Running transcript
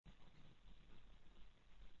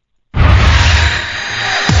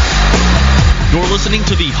listening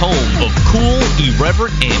to the home of cool,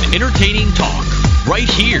 irreverent, and entertaining talk, right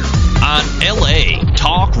here on LA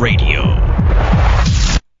Talk Radio.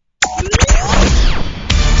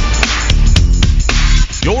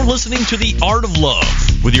 You're listening to The Art of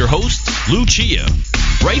Love with your host, Lucia,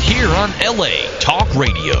 right here on LA Talk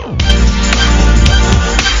Radio.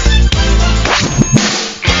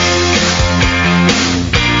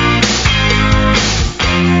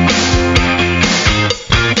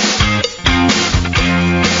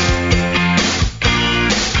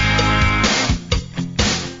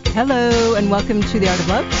 Hello and welcome to The Art of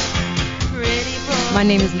Love. My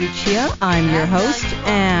name is Lucia. I'm your host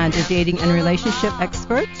and a dating and relationship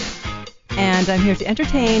expert. And I'm here to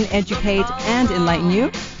entertain, educate, and enlighten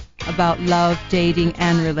you about love, dating,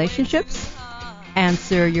 and relationships.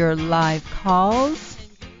 Answer your live calls,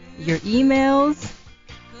 your emails,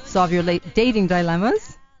 solve your late dating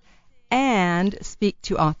dilemmas, and speak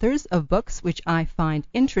to authors of books which I find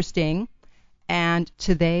interesting. And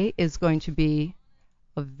today is going to be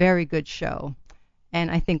a very good show,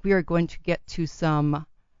 and I think we are going to get to some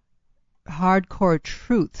hardcore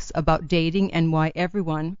truths about dating and why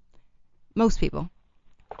most people,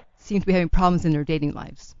 seem to be having problems in their dating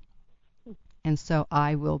lives. And so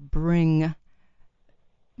I will bring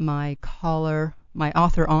my author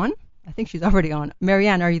on. I think she's already on.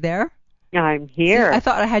 Maryanne, are you there? I'm here. See, I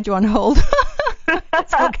thought I had you on hold.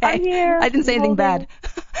 It's okay. I'm here. I didn't say anything bad.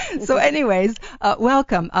 So anyways,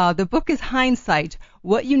 welcome. The book is Hindsight,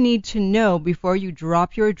 What You Need to Know Before You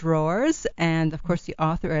Drop Your Drawers. And, of course, the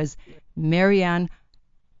author is Maryanne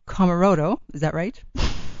Comaroto. Is that right?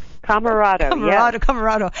 Comaroto, yes.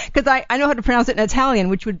 Comaroto. Because I know how to pronounce it in Italian,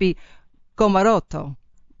 which would be Comaroto.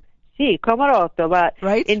 Sì, Comaroto, but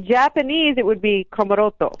right? In Japanese it would be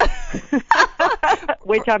Comaroto,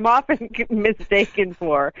 which I'm often mistaken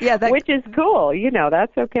for, which is cool.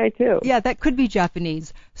 That's okay too. Yeah, that could be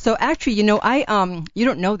Japanese. So actually, you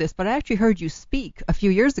don't know this, but I actually heard you speak a few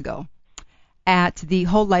years ago at the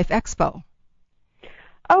Whole Life Expo.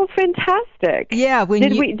 Oh, fantastic! Yeah,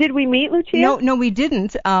 did we meet, Lucia? No, we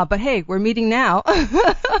didn't. But hey, we're meeting now.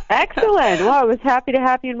 Excellent. Well, I was happy to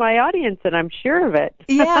have you in my audience, and I'm sure of it.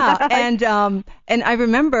 Yeah, and I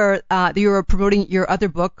remember that you were promoting your other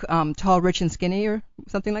book, Tall, Rich, and Skinny, or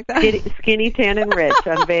something like that. Skinny, Tan, and Rich: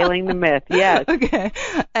 Unveiling the Myth. Yes. Okay,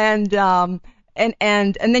 and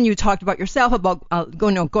then you talked about yourself, about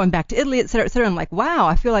going back to Italy, et cetera, et cetera. I'm like, wow,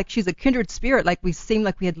 I feel like she's a kindred spirit. Like we seem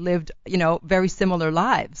like we had lived, very similar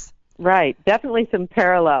lives. Right. Definitely some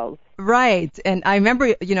parallels. Right. And I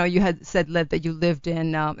remember, you had said that you lived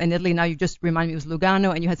in Italy. Now you just reminded me it was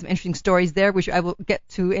Lugano, and you had some interesting stories there, which I will get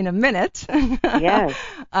to in a minute. Yes.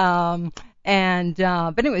 But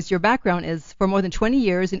anyways, your background is for more than 20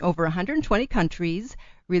 years in over 120 countries.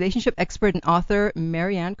 Relationship expert and author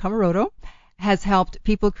Maryanne Comaroto has helped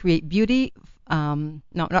people create beauty. No,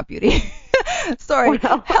 not beauty. Sorry.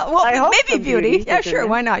 Well, maybe beauty. Yeah, sure.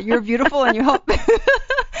 Why not? You're beautiful and you help.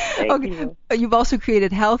 Thank you. You've also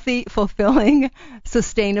created healthy, fulfilling,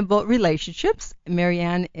 sustainable relationships.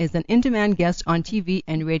 Maryanne is an in-demand guest on TV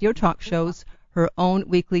and radio talk shows. Her own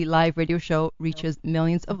weekly live radio show reaches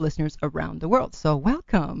millions of listeners around the world. So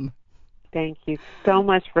welcome. Thank you so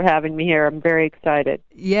much for having me here. I'm very excited.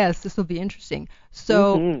 Yes, this will be interesting.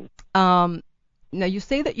 So, now you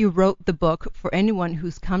say that you wrote the book for anyone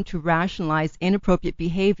who's come to rationalize inappropriate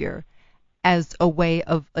behavior as a way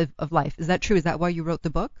of life. Is that true? Is that why you wrote the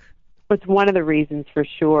book? It's one of the reasons for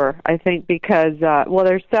sure. I think because,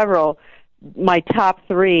 there's several. My top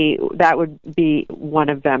three, that would be one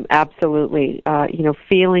of them, absolutely.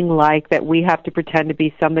 Feeling like that we have to pretend to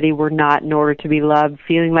be somebody we're not in order to be loved,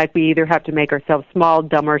 feeling like we either have to make ourselves small,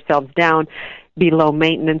 dumb ourselves down, be low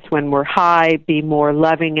maintenance when we're high, be more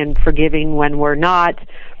loving and forgiving when we're not.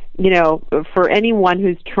 For anyone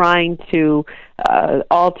who's trying to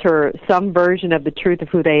alter some version of the truth of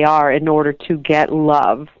who they are in order to get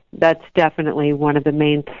love, that's definitely one of the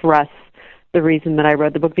main thrusts, the reason that I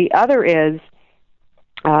wrote the book. The other is,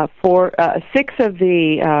 for 6 of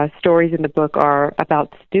the stories in the book are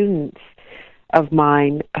about students of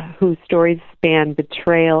mine whose stories span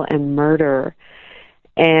betrayal and murder.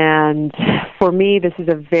 And for me, this is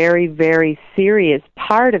a very, very serious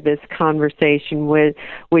part of this conversation,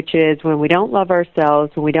 which is when we don't love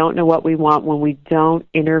ourselves, when we don't know what we want, when we don't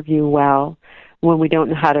interview well, when we don't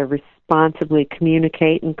know how to responsibly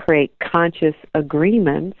communicate and create conscious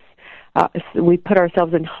agreements, we put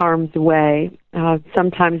ourselves in harm's way.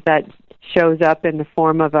 Sometimes that shows up in the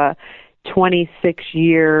form of a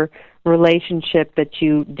 26-year relationship that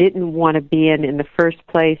you didn't want to be in the first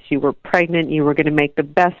place. You were pregnant. You were going to make the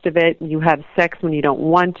best of it. You have sex when you don't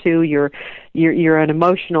want to. You're an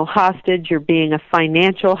emotional hostage. You're being a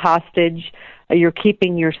financial hostage. You're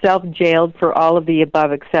keeping yourself jailed for all of the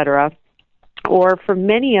above, etc. Or for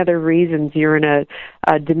many other reasons, you're in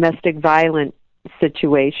a domestic violence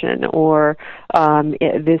situation, or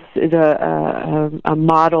this is a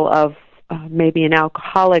model of maybe an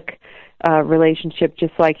alcoholic relationship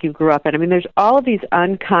just like you grew up in. I mean, there's all of these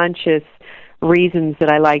unconscious reasons that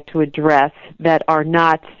I like to address that are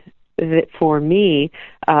not, for me,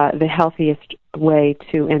 the healthiest way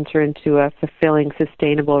to enter into a fulfilling,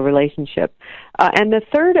 sustainable relationship. And the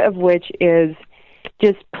third of which is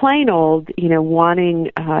just plain old,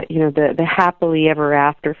 wanting, the happily ever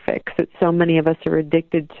after fix that so many of us are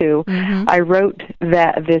addicted to. Mm-hmm. I wrote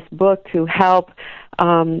this book to help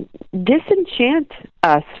disenchant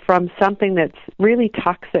us from something that's really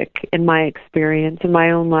toxic in my experience, in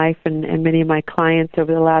my own life, and many of my clients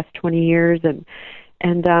over the last 20 years, and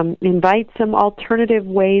invite some alternative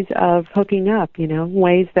ways of hooking up,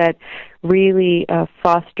 ways that really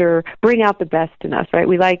bring out the best in us, right?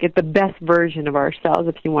 We like it, the best version of ourselves,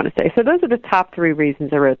 if you want to say. So those are the top 3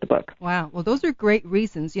 reasons I wrote the book. Wow. Well, those are great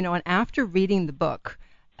reasons, and after reading the book,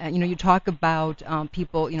 you talk about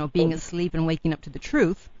people, being asleep and waking up to the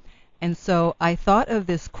truth. And so I thought of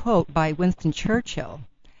this quote by Winston Churchill,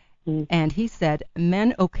 and he said,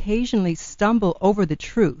 "Men occasionally stumble over the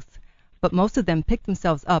truth, but most of them pick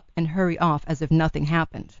themselves up and hurry off as if nothing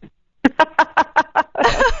happened."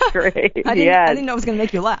 That's great. I didn't know it was going to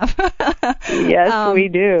make you laugh. Yes, we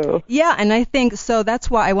do. Yeah, and I think so. That's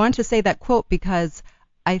why I wanted to say that quote, because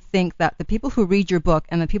I think that the people who read your book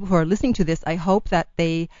and the people who are listening to this, I hope that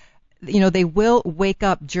they will wake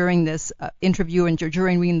up during this interview and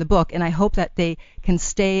during reading the book, and I hope that they can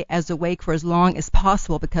stay as awake for as long as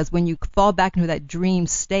possible, because when you fall back into that dream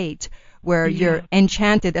state where you're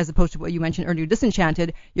enchanted as opposed to what you mentioned earlier,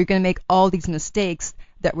 disenchanted, you're going to make all these mistakes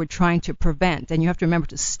that we're trying to prevent, and you have to remember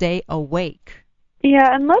to stay awake.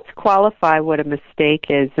 Yeah, and let's qualify what a mistake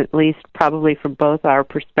is, at least probably from both our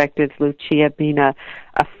perspectives, Lucia being a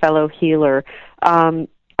fellow healer.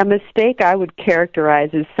 A mistake I would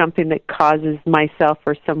characterize as something that causes myself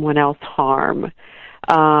or someone else harm.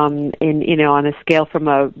 On a scale from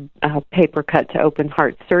a paper cut to open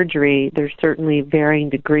heart surgery, there's certainly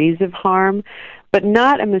varying degrees of harm, but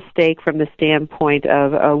not a mistake from the standpoint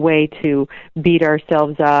of a way to beat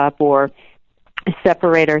ourselves up or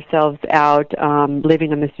separate ourselves out,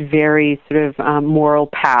 living on this very sort of moral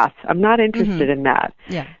path. I'm not interested in that.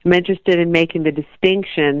 Yeah. I'm interested in making the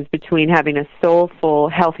distinctions between having a soulful,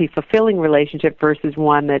 healthy, fulfilling relationship versus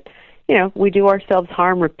one that, we do ourselves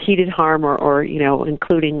harm, repeated harm, or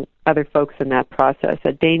including other folks in that process.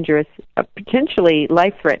 A dangerous, potentially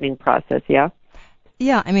life-threatening process, yeah?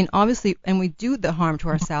 Yeah, I mean, obviously, and we do the harm to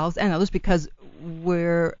ourselves and others because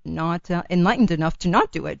we're not enlightened enough to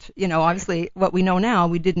not do it. Obviously, what we know now,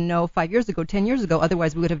 we didn't know 5 years ago, 10 years ago.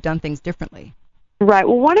 Otherwise, we would have done things differently. Right.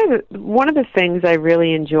 Well, one of the things I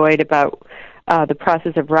really enjoyed about the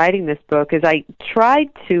process of writing this book is I tried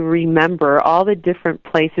to remember all the different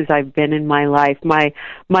places I've been in my life, my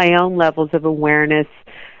own levels of awareness,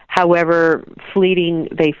 however fleeting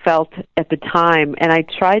they felt at the time, and I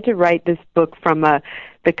tried to write this book from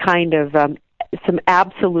the kind of some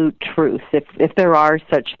absolute truths, if there are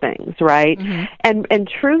such things, right? Mm-hmm. And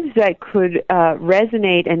truths that could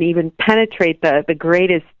resonate and even penetrate the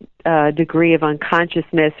greatest degree of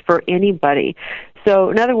unconsciousness for anybody.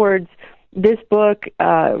 So, in other words, this book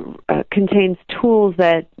contains tools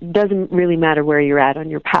that doesn't really matter where you're at on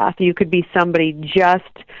your path. You could be somebody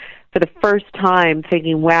just for the first time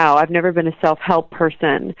thinking, wow, I've never been a self-help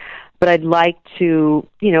person, but I'd like to,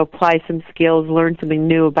 apply some skills, learn something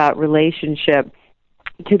new about relationship,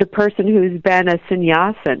 to the person who's been a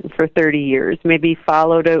sannyasin for 30 years, maybe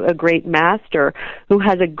followed a great master who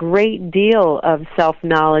has a great deal of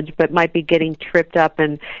self-knowledge but might be getting tripped up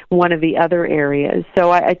in one of the other areas.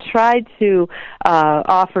 So I tried to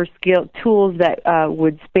offer tools that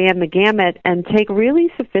would span the gamut and take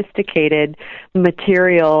really sophisticated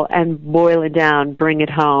material and boil it down, bring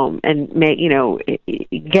it home, and make,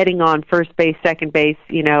 getting on first base, second base,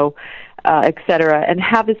 et cetera, and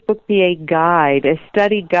have this book be a guide, a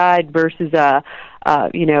study guide versus a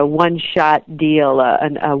one-shot deal,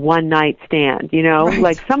 a one-night stand. Right.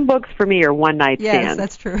 Like some books for me are one-night stands. Yes,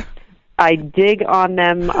 that's true. I dig on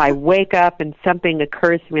them. I wake up and something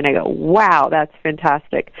occurs to me, and I go, "Wow, that's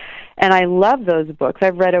fantastic!" And I love those books.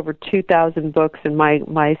 I've read over 2,000 books in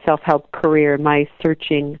my self-help career, my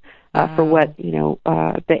searching for what,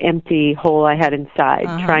 the empty hole I had inside,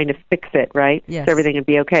 trying to fix it, right? Yes. So everything would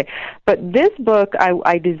be okay. But this book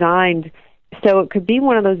I designed so it could be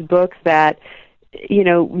one of those books that,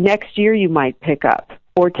 next year you might pick up,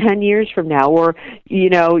 or 10 years from now, or,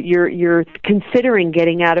 you're considering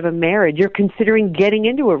getting out of a marriage, you're considering getting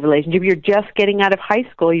into a relationship, you're just getting out of high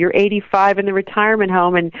school, you're 85 in the retirement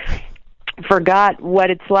home and forgot what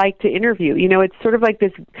it's like to interview. It's sort of like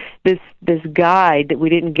this guide that we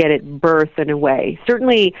didn't get at birth in a way.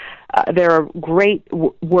 Certainly, there are great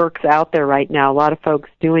works out there right now. A lot of folks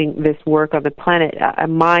doing this work on the planet.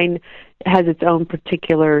 Mine has its own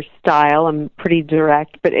particular style. I'm pretty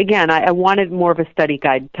direct, but again, I wanted more of a study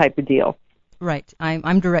guide type of deal. Right.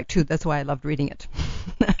 I'm direct too. That's why I loved reading it.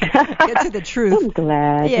 Get to the truth. I'm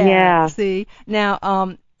glad. Yeah. See,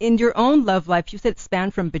 now, in your own love life, you said it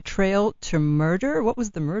spanned from betrayal to murder. What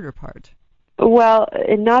was the murder part? Well,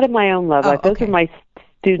 not in my own love life. Those are my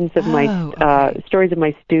students of my stories of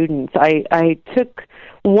my students. I took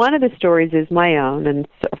one of the stories is my own, and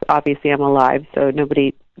obviously I'm alive, so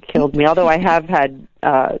nobody killed me. Although I have had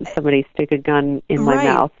somebody stick a gun in my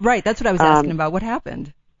mouth. Right. That's what I was asking about. What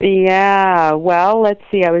happened? Yeah. Well, let's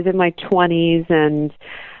see. I was in my 20s, and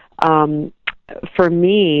for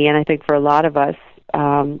me, and I think for a lot of us,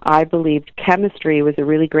 I believed chemistry was a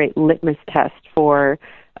really great litmus test for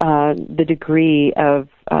the degree of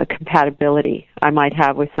compatibility I might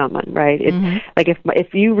have with someone, right? It's like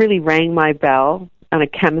if you really rang my bell on a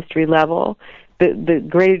chemistry level, the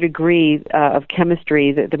greater degree of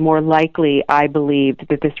chemistry, the more likely I believed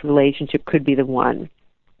that this relationship could be the one.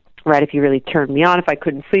 Right, if you really turned me on, if I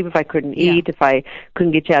couldn't sleep, if I couldn't eat, if I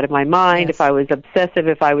couldn't get you out of my mind, if I was obsessive,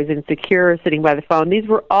 if I was insecure, sitting by the phone. These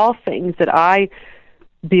were all things that I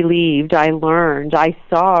believed, I learned, I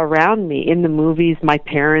saw around me in the movies, my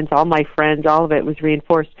parents, all my friends, all of it was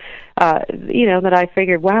reinforced. That I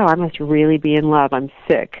figured, wow, I must really be in love. I'm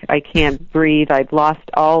sick. I can't breathe. I've lost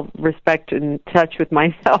all respect and touch with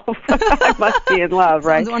myself. I must be in love,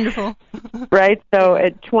 right? Sounds wonderful. Right? So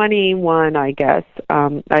at 21, I guess,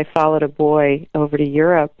 I followed a boy over to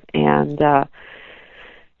Europe, and,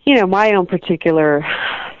 my own particular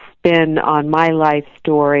spin on my life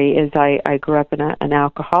story is I grew up in an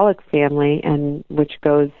alcoholic family, and which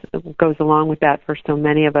goes along with that for so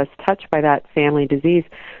many of us touched by that family disease.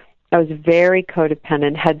 I was very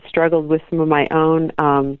codependent, had struggled with some of my own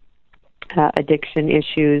addiction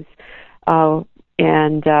issues,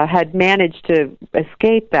 and had managed to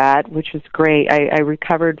escape that, which was great. I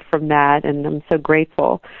recovered from that, and I'm so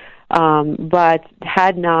grateful. But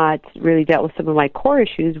had not really dealt with some of my core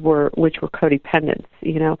issues, which were codependence,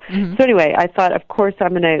 So anyway, I thought, of course,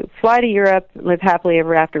 I'm going to fly to Europe, live happily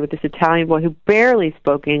ever after with this Italian boy who barely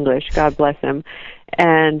spoke English, God bless him,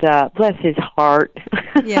 and bless his heart.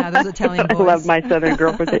 Yeah, those Italian boys. I love my Southern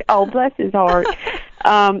girlfriend. Oh, bless his heart.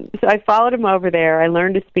 So I followed him over there. I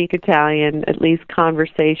learned to speak Italian, at least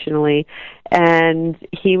conversationally, and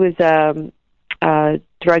he was a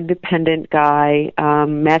drug-dependent guy.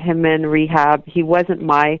 Met him in rehab. He wasn't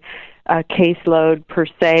my caseload per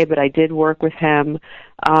se, but I did work with him.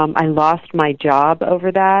 I lost my job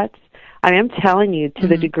over that. I'm telling you, to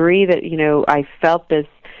the degree that, I felt this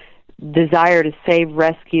desire to save,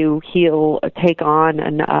 rescue, heal, take on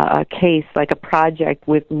a case, like a project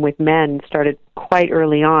with men, started quite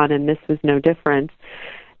early on, and this was no different.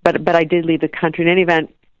 But I did leave the country. In any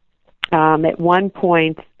event, at one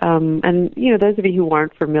point, and those of you who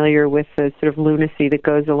aren't familiar with the sort of lunacy that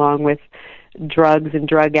goes along with drugs and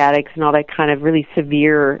drug addicts and all that kind of really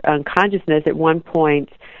severe unconsciousness, at one point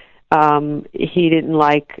he didn't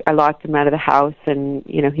like, I locked him out of the house, and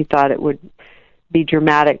he thought it would be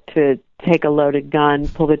dramatic to take a loaded gun,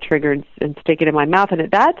 pull the trigger, and stick it in my mouth. And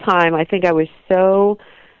at that time, I think I was so,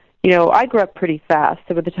 I grew up pretty fast.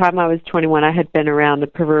 So by the time I was 21, I had been around the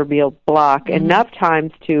proverbial block enough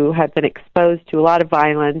times to have been exposed to a lot of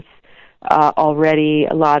violence already,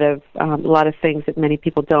 a lot of things that many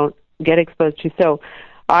people don't get exposed to. So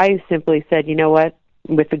I simply said, you know what,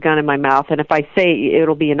 with the gun in my mouth, and if I say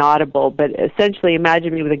it'll be inaudible, but essentially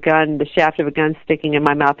imagine me with a gun, the shaft of a gun sticking in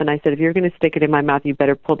my mouth, and I said, if you're going to stick it in my mouth, you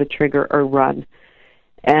better pull the trigger or run.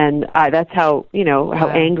 And that's how, how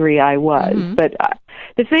angry I was. But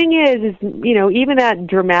the thing is, even that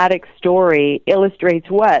dramatic story illustrates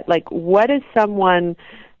what? Like, what is someone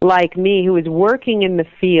like me who is working in the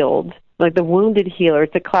field, like the wounded healer,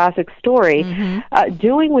 it's a classic story,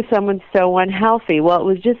 doing with someone so unhealthy? Well, it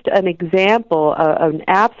was just an example, an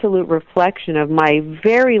absolute reflection of my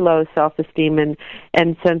very low self-esteem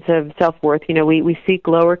and sense of self-worth. We seek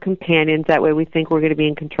lower companions. That way we think we're going to be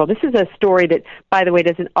in control. This is a story that, by the way,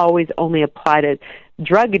 doesn't always only apply to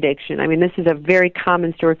drug addiction. I mean, this is a very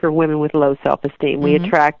common story for women with low self-esteem. We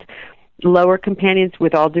attract lower companions,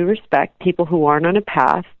 with all due respect, people who aren't on a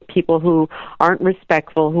path, people who aren't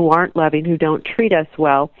respectful, who aren't loving, who don't treat us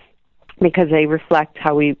well, because they reflect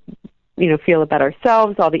how we, feel about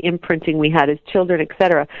ourselves, all the imprinting we had as children,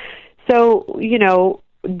 etc. So,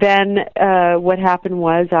 then what happened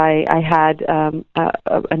was I had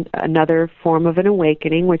another form of an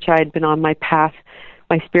awakening, which I had been on my path,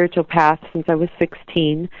 my spiritual path, since I was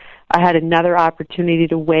 16. I had another opportunity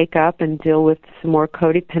to wake up and deal with some more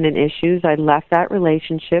codependent issues. I left that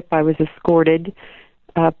relationship. I was escorted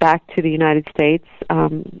back to the United States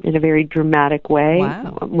in a very dramatic way.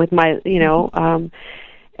 Wow. With my,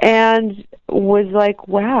 and was like,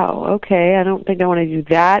 wow, okay, I don't think I want to do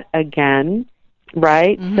that again,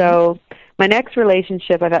 right? So my next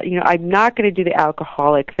relationship, I thought, I'm not going to do the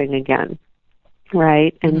alcoholic thing again,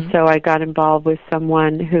 right? And so I got involved with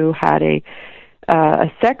someone who had a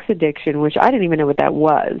sex addiction, which I didn't even know what that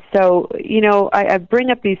was. So, I bring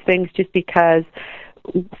up these things just because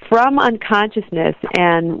from unconsciousness,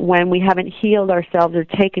 and when we haven't healed ourselves or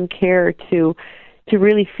taken care to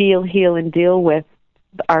really feel, heal, and deal with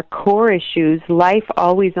our core issues, life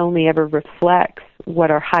always only ever reflects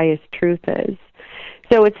what our highest truth is.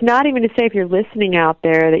 So it's not even to say, if you're listening out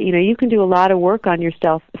there, that you can do a lot of work on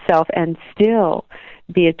yourself and still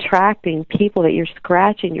be attracting people that you're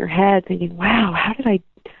scratching your head thinking, wow, how did I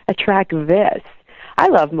attract this? I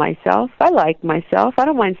love myself. I like myself. I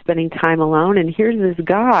don't mind spending time alone. And here's this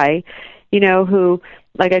guy, who,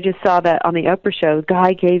 like I just saw that on the Oprah show, the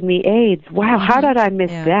guy gave me AIDS. Wow, how did I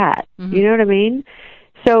miss that? You know what I mean?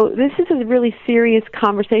 So this is a really serious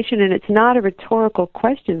conversation, and it's not a rhetorical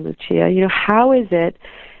question, Lucia. How is it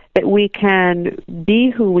that we can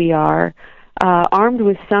be who we are, armed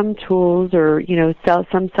with some tools or,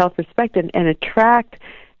 some self-respect and attract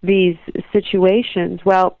these situations?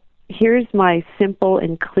 Well, here's my simple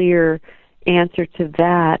and clear answer to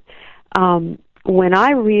that. When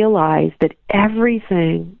I realized that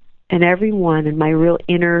everything and everyone in my real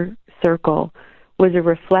inner circle was a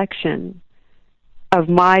reflection of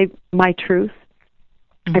my truth,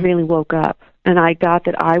 I really woke up, and I got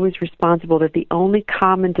that I was responsible, that the only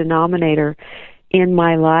common denominator in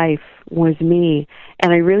my life was me.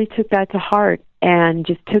 And I really took that to heart and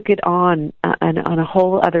just took it on a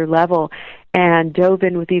whole other level and dove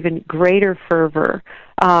in with even greater fervor.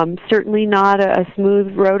 Certainly not a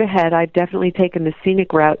smooth road ahead. I've definitely taken the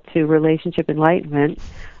scenic route to relationship enlightenment.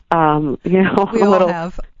 We all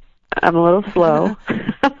have. I'm a little slow,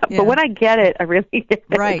 but when I get it, I really get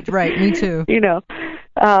it. Right, me too.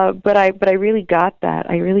 But I really got that.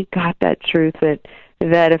 I really got that truth that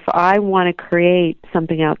if I want to create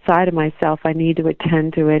something outside of myself, I need to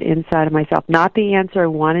attend to it inside of myself. Not the answer I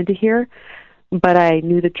wanted to hear, but I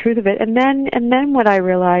knew the truth of it. And then what I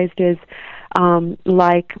realized is,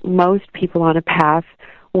 like most people on a path,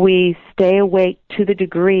 we stay awake to the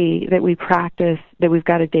degree that we practice, that we've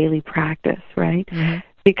got a daily practice, right?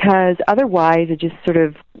 Because otherwise it just sort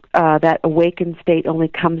of, that awakened state only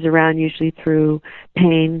comes around usually through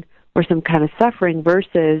pain or some kind of suffering,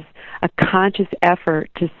 versus a conscious effort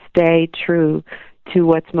to stay true to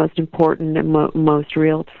what's most important and most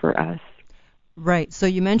real for us. Right. So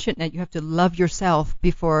you mentioned that you have to love yourself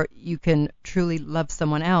before you can truly love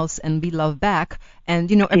someone else and be loved back. And,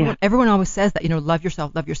 everyone always says that, love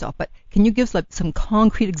yourself. But can you give some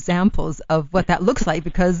concrete examples of what that looks like?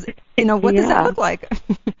 Because, what does that look like?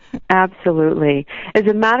 Absolutely. As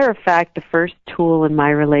a matter of fact, the first tool in my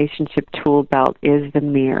relationship tool belt is the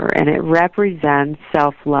mirror, and it represents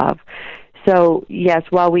self-love. So, yes,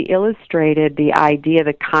 while we illustrated the idea,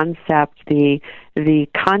 the concept, the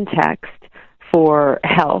context for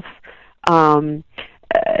health,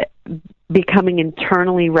 becoming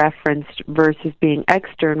internally referenced versus being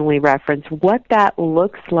externally referenced, what that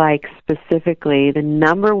looks like specifically, the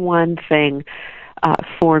number one thing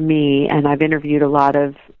for me, and I've interviewed a lot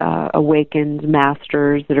of awakened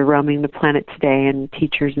masters that are roaming the planet today and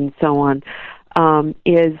teachers and so on,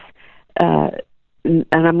 is, and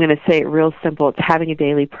I'm going to say it real simple, it's having a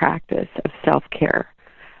daily practice of self-care.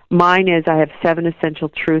 Mine is, I have 7 essential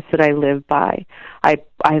truths that I live by. I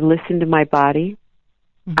listen to my body.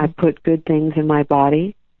 I put good things in my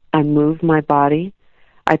body. I move my body.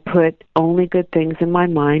 I put only good things in my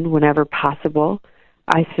mind whenever possible.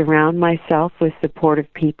 I surround myself with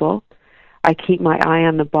supportive people. I keep my eye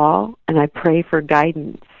on the ball, and I pray for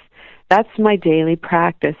guidance. That's my daily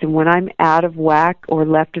practice. And when I'm out of whack or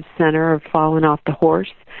left of center or fallen off the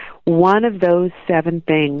horse, one of those 7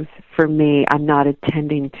 things for me I'm not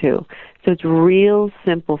attending to. So it's real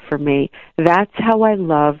simple for me. That's how I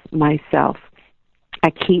love myself. I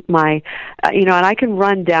keep my, and I can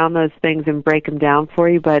run down those things and break them down for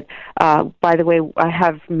you, but by the way, I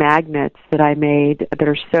have magnets that I made that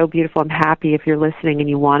are so beautiful. I'm happy if you're listening and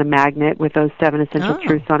you want a magnet with those 7 essential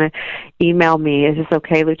truths on it. Email me. Is this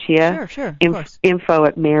okay, Lucia? Sure, of course. Info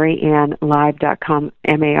at MaryanneLive.com,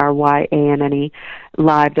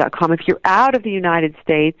 MaryanneLive.com. If you're out of the United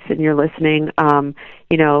States and you're listening,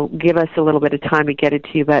 give us a little bit of time to get it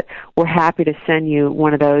to you, but we're happy to send you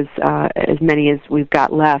one of those, as many as we've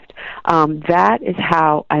got left. That is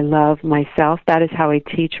how I love myself. That is how I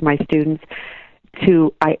teach my students.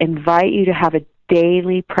 I invite you to have a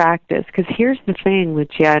daily practice, because here's the thing,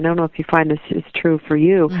 Lucia, I don't know if you find this is true for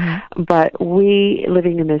you, but we,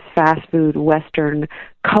 living in this fast food Western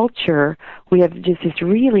culture, we have just this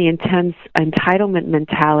really intense entitlement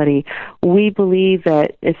mentality. We believe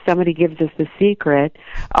that if somebody gives us the secret,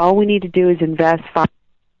 all we need to do is invest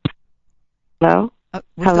Hello?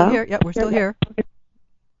 We're still here. Yeah, we're still here.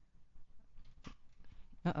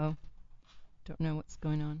 Uh-oh. Don't know what's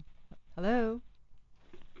going on. Hello?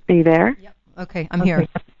 Are you there? Yep. Okay, I'm here.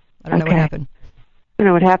 I don't know what happened. I don't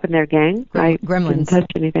know what happened there, gang. I Gremlins. didn't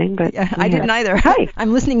touch anything, but yeah, I didn't either. Hi.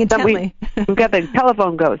 I'm listening intently. We've got the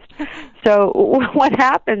telephone ghost. So what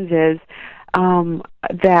happens is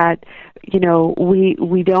that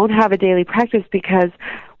we don't have a daily practice because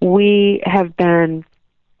we have been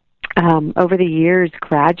over the years,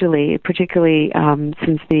 gradually, particularly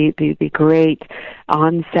since the great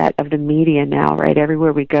onset of the media now, right?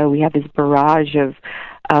 Everywhere we go, we have this barrage of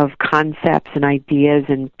concepts and ideas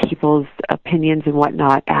and people's opinions and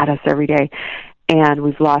whatnot at us every day. And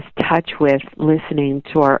we've lost touch with listening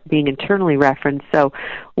to our being internally referenced. So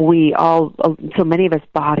so many of us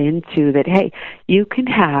bought into that, hey, you can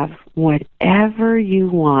have whatever you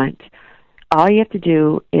want. All you have to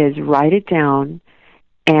do is write it down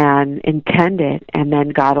and intend it, and then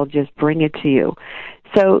God will just bring it to you.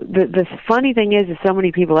 So the funny thing is so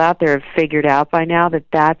many people out there have figured out by now that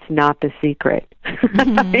that's not the secret.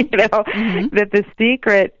 That the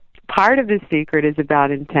secret, part of the secret is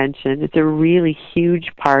about intention. It's a really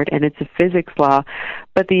huge part, and it's a physics law.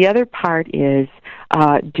 But the other part is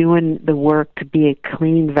doing the work to be a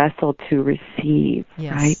clean vessel to receive,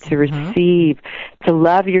 right? To receive, to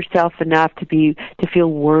love yourself enough to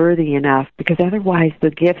feel worthy enough, because otherwise the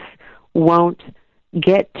gifts won't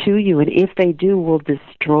get to you, and if they do, we'll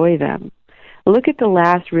destroy them. Look at the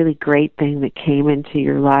last really great thing that came into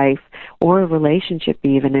your life, or a relationship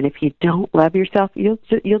even, and if you don't love yourself, you'll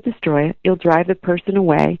destroy it. You'll drive the person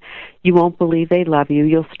away. You won't believe they love you.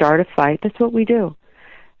 You'll start a fight. That's what we do.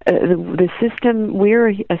 The system, we're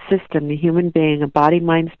a system, a human being, a body,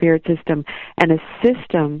 mind, spirit system, and a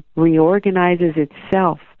system reorganizes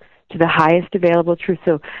itself to the highest available truth.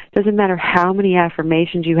 So it doesn't matter how many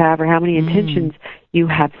affirmations you have or how many intentions you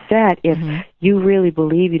have set. If you really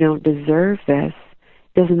believe you don't deserve this,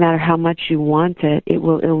 it doesn't matter how much you want it, it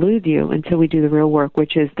will elude you until we do the real work,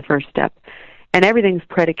 which is the first step. And everything's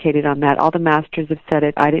predicated on that. All the masters have said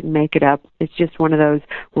it. I didn't make it up. It's just one of those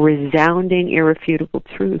resounding, irrefutable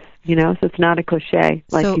truths, So it's not a cliche.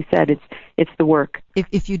 Like you said, it's the work.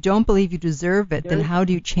 If you don't believe you deserve it, then how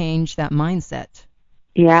do you change that mindset?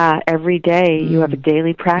 Yeah, every day you have a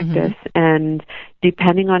daily practice, and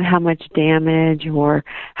depending on how much damage or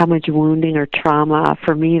how much wounding or trauma,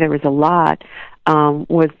 for me there was a lot,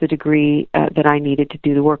 was the degree that I needed to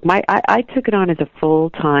do the work. I took it on as a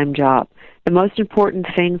full-time job. The most important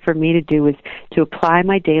thing for me to do is to apply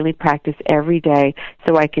my daily practice every day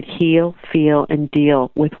so I could heal, feel, and deal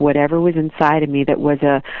with whatever was inside of me that was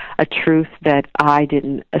a truth that I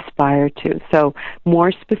didn't aspire to. So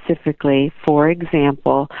more specifically, for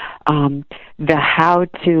example, the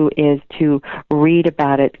how-to is to read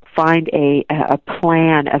about it, find a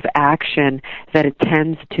plan of action that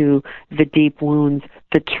attends to the deep wounds,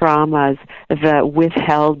 the traumas, the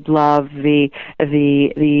withheld love, the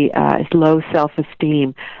low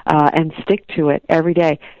self-esteem, and stick to it every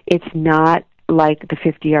day. It's not like the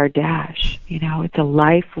 50-yard dash. It's a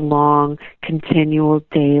lifelong, continual,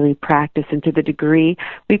 daily practice. And to the degree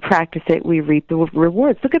we practice it, we reap the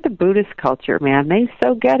rewards. Look at the Buddhist culture, man. They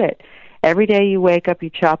so get it. Every day you wake up,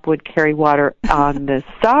 you chop wood, carry water on the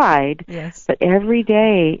side. Yes. But every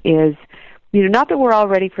day is, not that we're all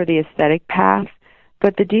ready for the aesthetic path,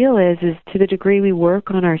 but the deal is to the degree we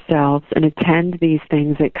work on ourselves and attend these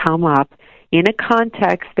things that come up in a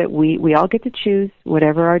context that we all get to choose,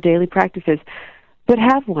 whatever our daily practice is, but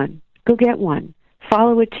have one. Go get one.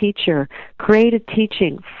 Follow a teacher. Create a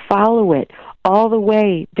teaching. Follow it all the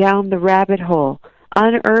way down the rabbit hole.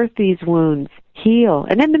 Unearth these wounds. Heal.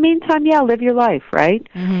 And in the meantime, live your life, right?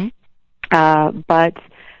 But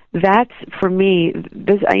that's, for me,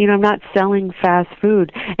 I'm not selling fast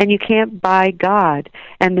food, and you can't buy God.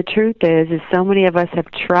 And the truth is so many of us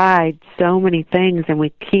have tried so many things, and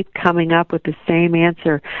we keep coming up with the same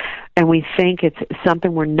answer, and we think it's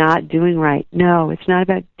something we're not doing right. No, it's not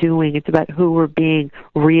about doing. It's about who we're being,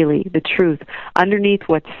 really, the truth. Underneath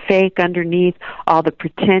what's fake, underneath all the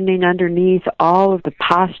pretending, underneath all of the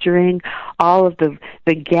posturing, all of the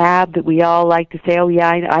gab that we all like to say, oh, yeah,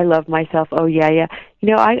 I love myself, oh, yeah.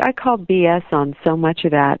 I call BS on so much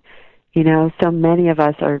of that. So many of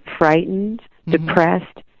us are frightened,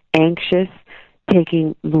 depressed, anxious,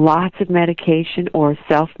 taking lots of medication or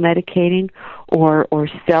self-medicating or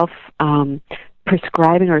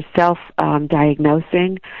self-prescribing or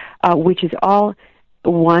self-diagnosing, which is all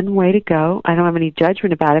one way to go. I don't have any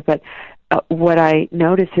judgment about it, but what I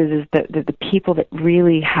notice is that the people that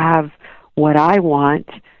really have what I want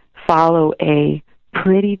follow a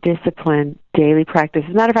pretty disciplined daily practice.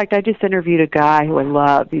 As a matter of fact, I just interviewed a guy who I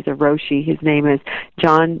love. He's a Roshi. His name is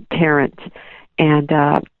John Tarrant, and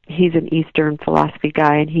he's an Eastern philosophy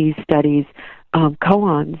guy, and he studies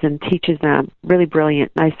koans and teaches them. Really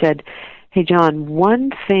brilliant. And I said, hey, John,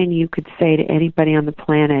 one thing you could say to anybody on the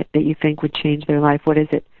planet that you think would change their life, what is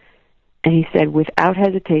it? And he said, without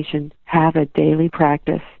hesitation, have a daily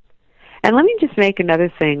practice. And let me just make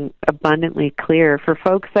another thing abundantly clear. For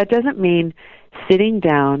folks, that doesn't mean sitting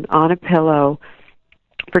down on a pillow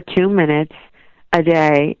for 2 minutes a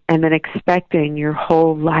day and then expecting your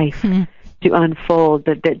whole life to unfold,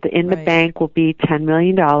 that in the bank will be $10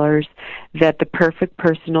 million, that the perfect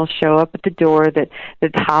person will show up at the door, that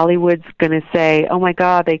Hollywood's going to say, oh, my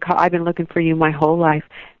God, I've been looking for you my whole life.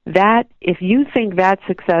 That, if you think that's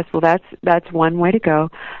successful, that's one way to go.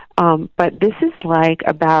 But this is like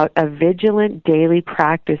about a vigilant daily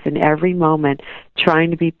practice in every moment, trying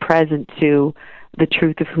to be present to the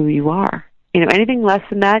truth of who you are. Anything less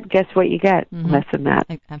than that, guess what you get? Less than that.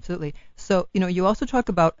 Absolutely. So, you also talk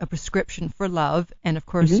about a prescription for love. And, of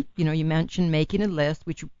course, you mentioned making a list,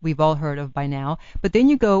 which we've all heard of by now. But then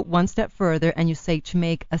you go one step further and you say to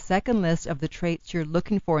make a second list of the traits you're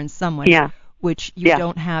looking for in someone, which you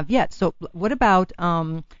don't have yet. So what about,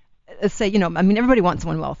 say, everybody wants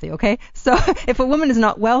someone wealthy, okay? So if a woman is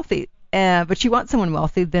not wealthy, but she wants someone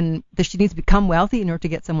wealthy, then does she need to become wealthy in order to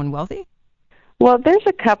get someone wealthy? Well, there's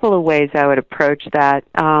a couple of ways I would approach that.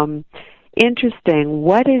 Interesting.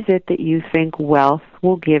 What is it that you think wealth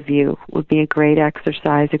will give you? Would be a great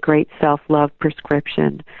exercise, a great self-love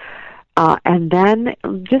prescription. And then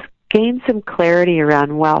just gain some clarity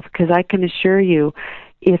around wealth, because I can assure you,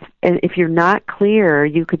 if you're not clear,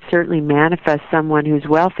 you could certainly manifest someone who's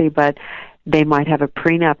wealthy, but they might have a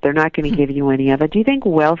prenup. They're not going to give you any of it. Do you think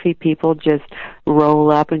wealthy people just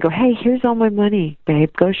roll up and go, hey, here's all my money,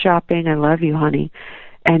 babe, go shopping, I love you, honey,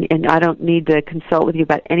 and I don't need to consult with you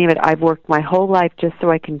about any of it. I've worked my whole life just so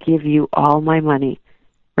I can give you all my money,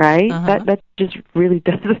 right? That just really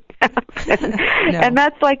doesn't happen. No. And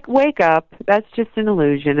that's like, wake up, that's just an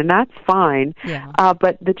illusion, and that's fine.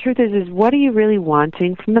 But the truth is what are you really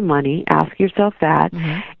wanting from the money? Ask yourself that.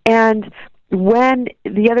 And when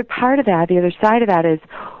the other part of that, the other side of that is,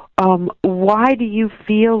 why do you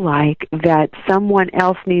feel like that someone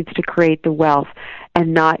else needs to create the wealth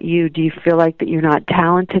and not you? Do you feel like that you're not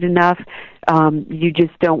talented enough? You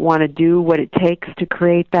just don't want to do what it takes to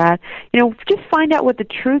create that? Just find out what the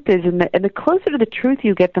truth is, and the closer to the truth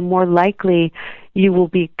you get, the more likely you will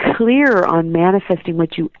be clear on manifesting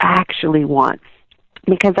what you actually want.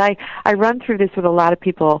 Because I run through this with a lot of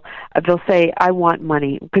people. They'll say, I want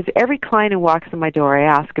money. Because every client who walks in my door, I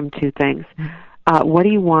ask them two things. What do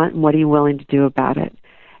you want, and what are you willing to do about it?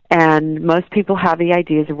 And most people have the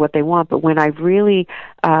ideas of what they want, but when I really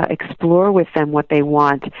explore with them what they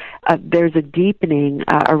want, there's a deepening,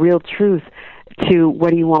 a real truth to what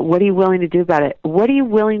do you want, what are you willing to do about it, what are you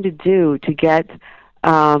willing to do to get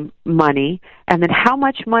money, and then how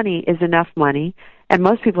much money is enough money. And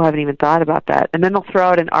most people haven't even thought about that. And then they'll throw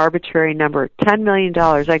out an arbitrary number, $10 million.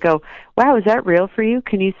 I go, wow, is that real for you?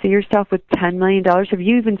 Can you see yourself with $10 million? Have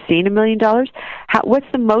you even seen $1 million? What's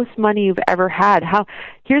the most money you've ever had?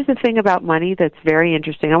 Here's the thing about money that's very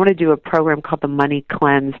interesting. I want to do a program called The Money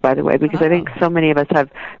Cleanse, by the way, because I think so many of us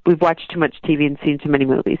we've watched too much TV and seen too many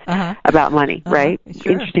movies about money, right?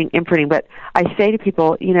 Sure. Interesting imprinting. But I say to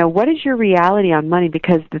people, what is your reality on money?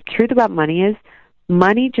 Because the truth about money is,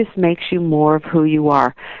 money just makes you more of who you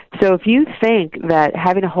are. So if you think that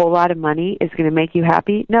having a whole lot of money is going to make you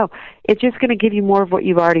happy, no, it's just going to give you more of what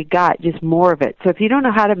you've already got, just more of it. So if you don't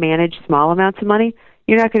know how to manage small amounts of money,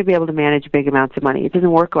 you're not going to be able to manage big amounts of money. It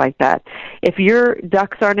doesn't work like that. If your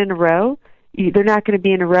ducks aren't in a row, they're not going to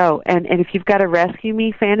be in a row. And if you've got a rescue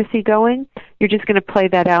me fantasy going, you're just going to play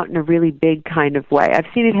that out in a really big kind of way. I've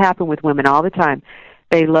seen it happen with women all the time.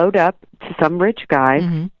 They load up to some rich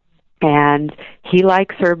guy, and he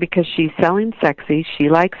likes her because she's selling sexy. She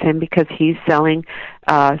likes him because he's selling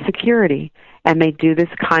security. And they do this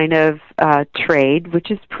kind of trade,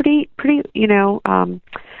 which is pretty,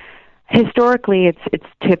 historically it's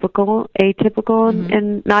typical, atypical,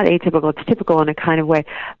 and not atypical. It's typical in a kind of way.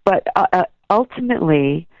 But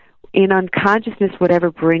ultimately, in unconsciousness,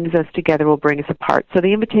 whatever brings us together will bring us apart. So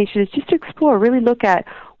the invitation is just to explore, really look at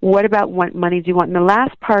what about what money do you want. And the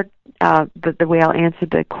last part, the way I'll answer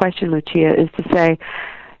the question, Lucia, is to say,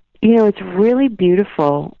 it's really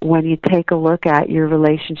beautiful when you take a look at your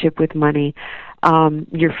relationship with money,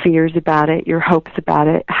 your fears about it, your hopes about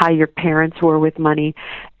it, how your parents were with money,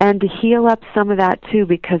 and to heal up some of that too,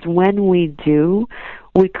 because when we do,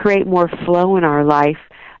 we create more flow in our life,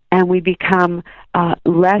 and we become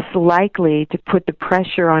less likely to put the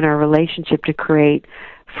pressure on our relationship to create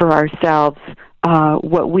for ourselves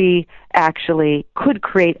what we actually could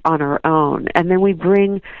create on our own. And then we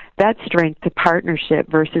bring that strength to partnership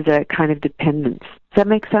versus a kind of dependence. Does that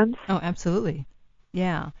make sense? Oh, absolutely.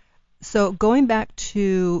 Yeah. So going back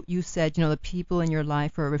to, you said, the people in your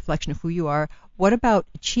life are a reflection of who you are. What about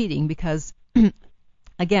cheating? Because,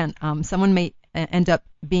 again, someone may end up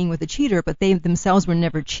being with a cheater, but they themselves were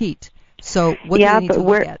never cheat. So what do they need to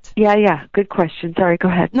look at? Yeah. Good question. Sorry, go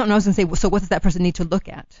ahead. No, I was going to say, so what does that person need to look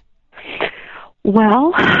at?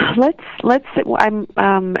 Well, let's.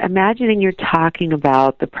 I'm imagining you're talking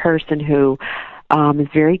about the person who is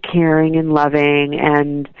very caring and loving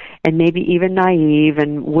and maybe even naive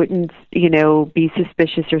and wouldn't, be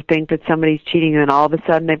suspicious or think that somebody's cheating, and all of a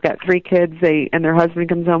sudden they've got 3 kids, and their husband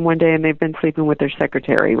comes home one day and they've been sleeping with their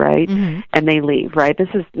secretary, right? And they leave, right? This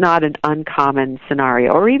is not an uncommon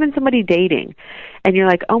scenario. Or even somebody dating, and you're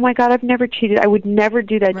like, oh my God, I've never cheated. I would never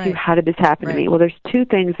do that to you. How did this happen to me? Well, there's 2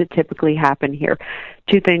 things that typically happen here,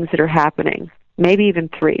 2 things that are happening. Maybe even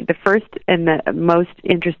 3. The first and the most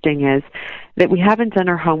interesting is that we haven't done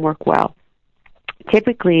our homework well.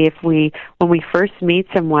 Typically, when we first meet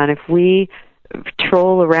someone, if we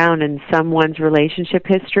troll around in someone's relationship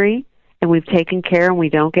history and we've taken care and we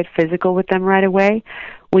don't get physical with them right away,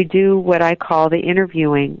 we do what I call the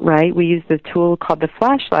interviewing, right? We use the tool called the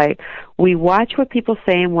flashlight. We watch what people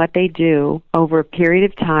say and what they do over a period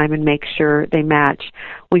of time and make sure they match.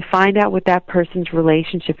 We find out what that person's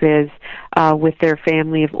relationship is with their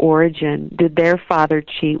family of origin. Did their father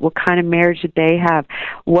cheat? What kind of marriage did they have?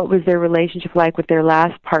 What was their relationship like with their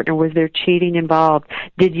last partner? Was there cheating involved?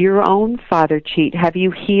 Did your own father cheat? Have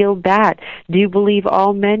you healed that? Do you believe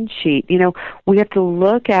all men cheat? We have to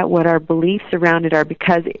look at what our beliefs around it are,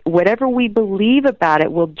 because whatever we believe about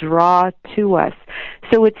it will draw to us.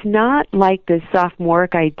 So it's not like this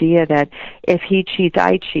sophomoric idea that if he cheats,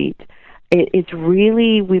 I cheat. It's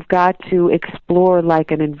really, we've got to explore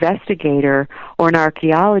like an investigator or an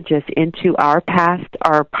archaeologist into our past,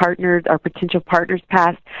 our partners, our potential partners'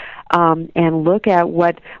 past, and look at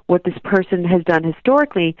what this person has done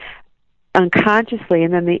historically, unconsciously.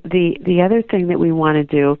 And then the other thing that we want to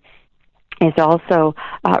do is also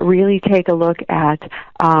really take a look at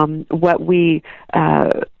what we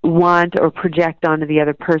want or project onto the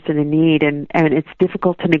other person in need, and it's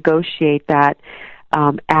difficult to negotiate that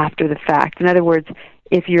after the fact. In other words,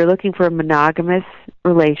 if you're looking for a monogamous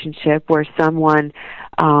relationship where someone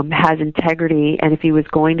has integrity, and if he was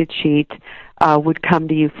going to cheat, would come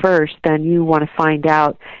to you first, then you want to find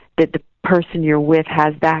out that the person you're with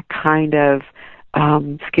has that kind of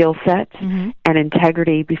skill set and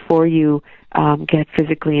integrity before you get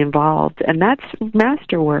physically involved. And that's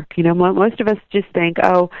masterwork. Most of us just think,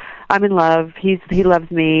 oh, I'm in love, he loves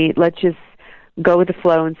me, let's just go with the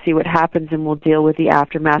flow and see what happens, and we'll deal with the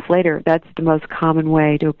aftermath later. That's the most common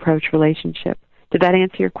way to approach relationship. Did that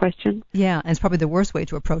answer your question? Yeah, and it's probably the worst way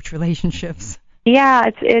to approach relationships. Yeah,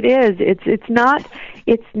 it is. It's not.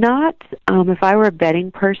 If I were a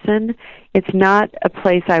betting person, it's not a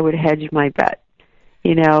place I would hedge my bet.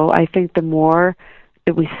 I think the more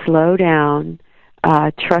that we slow down,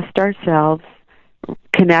 trust ourselves,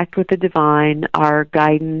 connect with the divine, our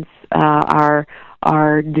guidance,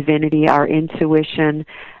 our divinity, our intuition,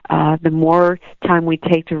 the more time we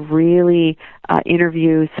take to really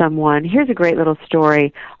interview someone. Here's a great little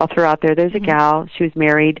story I'll throw out there. There's a gal, she was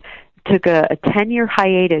married, took a 10-year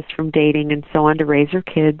hiatus from dating and so on to raise her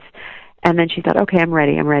kids, and then she thought, okay, I'm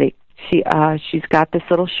ready. She's got this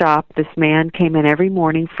little shop. This man came in every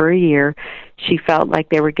morning for a year. She felt like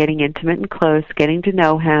they were getting intimate and close, getting to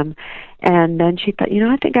know him. And then she thought,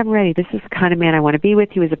 I think I'm ready. This is the kind of man I want to be with.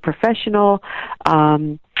 He was a professional.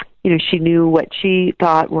 she knew what she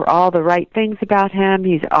thought were all the right things about him.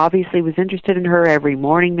 He obviously was interested in her. Every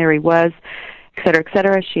morning there he was, et cetera, et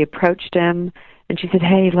cetera. She approached him, and she said,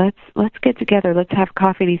 "Hey, let's get together. Let's have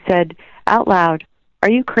coffee." And he said out loud,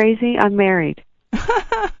 "Are you crazy? I'm married."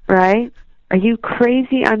 Right? Are you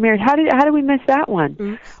crazy? I'm married. How did we miss that one?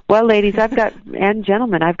 Mm-hmm. Well, ladies, and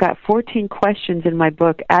gentlemen, I've got 14 questions in my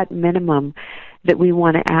book at minimum that we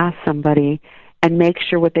want to ask somebody and make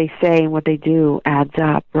sure what they say and what they do adds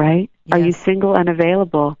up, right? Yes. Are you single and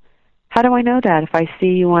available? How do I know that? If I see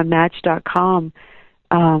you on Match.com,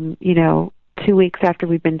 2 weeks after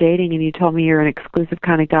we've been dating and you told me you're an exclusive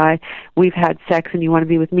kind of guy, we've had sex and you want to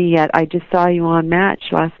be with me, yet I just saw you on Match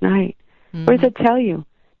last night. Mm-hmm. What does it tell you?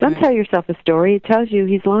 Don't tell yourself a story. It tells you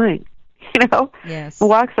he's lying. Yes.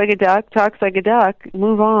 Walks like a duck, talks like a duck.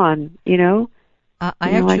 Move on. I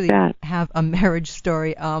actually have a marriage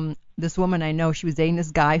story. This woman I know, she was dating this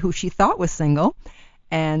guy who she thought was single,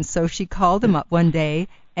 and so she called him up one day,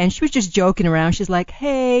 and she was just joking around. She's like,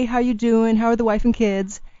 "Hey, how you doing? How are the wife and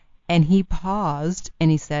kids?" And he paused, and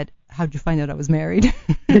he said, "How'd you find out I was married?"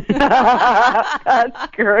 That's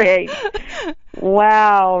great.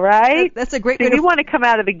 Wow, right? That's a great way. You want to come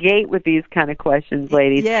out of the gate with these kind of questions,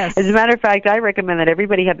 ladies. Yes. As a matter of fact, I recommend that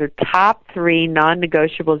everybody have their top 3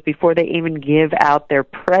 non-negotiables before they even give out their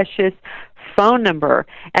precious phone number.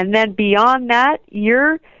 And then beyond that,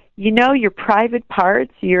 your private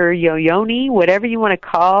parts, your yoni, whatever you want to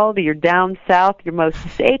call, your down south, your most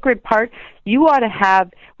sacred part, you ought to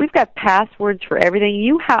have, we've got passwords for everything.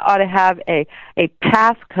 You ought to have a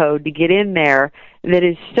passcode to get in there that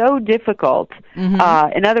is so difficult.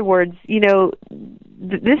 Mm-hmm. In other words,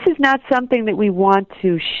 this is not something that we want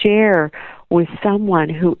to share with someone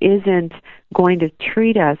who isn't going to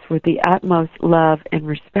treat us with the utmost love and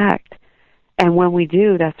respect. And when we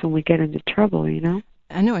do, that's when we get into trouble,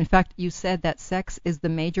 I know. In fact, you said that sex is the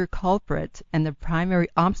major culprit and the primary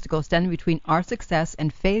obstacle standing between our success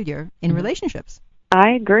and failure in relationships.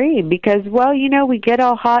 I agree because, we get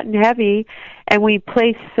all hot and heavy, and we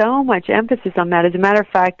place so much emphasis on that. As a matter of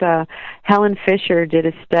fact, Helen Fisher did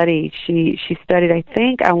a study. She studied,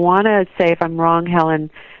 I want to say, if I'm wrong,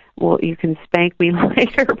 Helen, well, you can spank me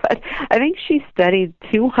later, but I think she studied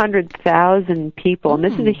 200,000 people, and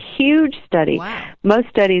this is a huge study. Wow. Most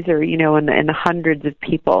studies are, in the hundreds of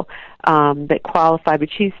people that qualify, but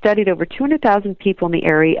she studied over 200,000 people in the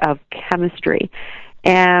area of chemistry.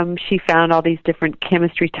 And she found all these different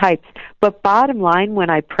chemistry types. But bottom line, when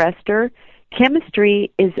I pressed her,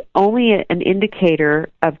 chemistry is only an indicator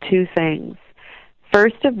of 2 things.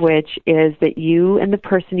 First of which is that you and the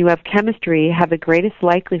person you have chemistry have the greatest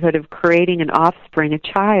likelihood of creating an offspring, a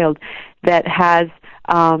child, that has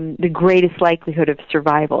the greatest likelihood of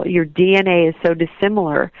survival. Your DNA is so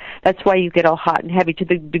dissimilar. That's why you get all hot and heavy. To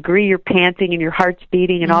the degree you're panting and your heart's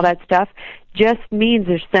beating and all that stuff, just means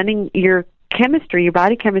they're sending your chemistry, your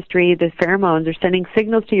body chemistry, the pheromones are sending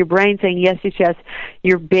signals to your brain saying, yes, yes, yes,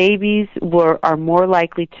 your babies are more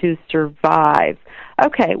likely to survive.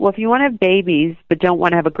 Okay, well, if you want to have babies but don't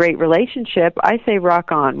want to have a great relationship, I say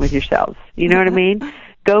rock on with yourselves. You know what I mean?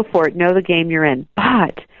 Go for it. Know the game you're in.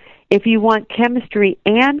 But if you want chemistry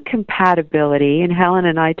and compatibility, and Helen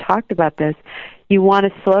and I talked about this, you want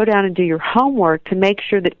to slow down and do your homework to make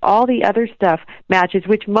sure that all the other stuff matches,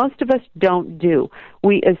 which most of us don't do.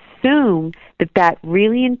 We assume that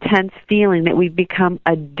really intense feeling that we've become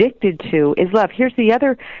addicted to is love. Here's the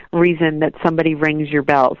other reason that somebody rings your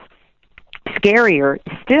bells. Scarier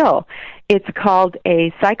still, it's called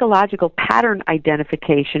a psychological pattern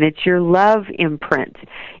identification. It's your love imprint.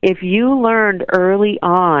 If you learned early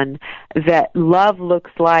on that love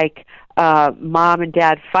looks like mom and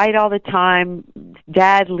dad fight all the time,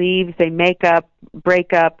 dad leaves, they make up,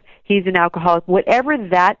 break up, he's an alcoholic, whatever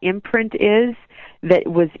that imprint is, that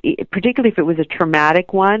was, particularly if it was a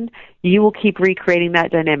traumatic one, you will keep recreating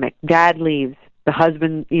that dynamic. Dad leaves. The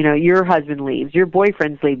husband, your husband leaves, your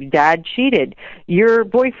boyfriend's leaving, dad cheated, your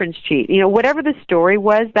boyfriend's cheat. Whatever the story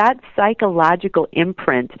was, that psychological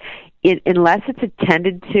imprint, unless it's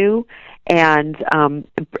attended to and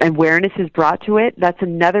awareness is brought to it, that's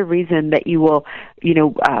another reason that you will,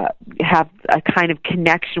 have a kind of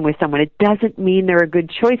connection with someone. It doesn't mean they're a good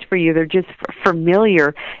choice for you. They're just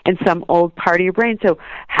familiar in some old part of your brain. So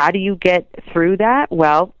how do you get through that?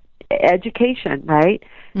 Well, education, right?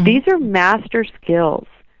 Mm-hmm. These are master skills.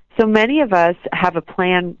 So many of us have a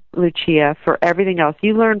plan, Lucia, for everything else.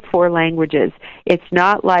 You learn 4 languages. It's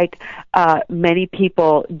not like many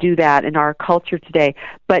people do that in our culture today.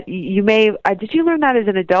 But you may did you learn that as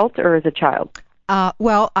an adult or as a child?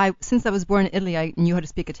 Well, since I was born in Italy, I knew how to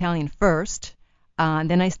speak Italian first.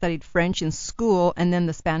 Then I studied French in school, and then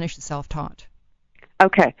the Spanish is self-taught.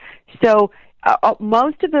 Okay. So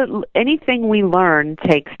most of anything we learn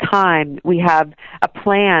takes time. We have a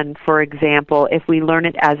plan, for example, if we learn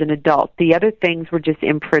it as an adult. The other things were just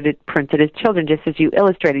printed as children, just as you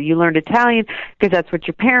illustrated. You learned Italian because that's what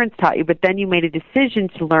your parents taught you, but then you made a decision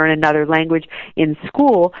to learn another language in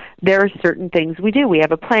school. There are certain things we do. We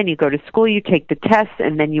have a plan. You go to school, you take the tests,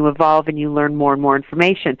 and then you evolve and you learn more and more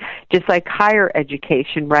information. Just like higher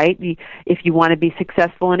education, right? If you want to be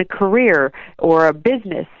successful in a career or a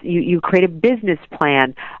business, you create a business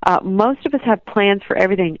plan. Most of us have plans for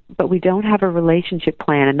everything, but we don't have a relationship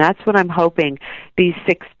plan, and that's what I'm hoping these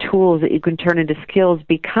 6 tools that you can turn into skills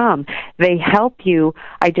become. They help you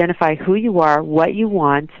identify who you are, what you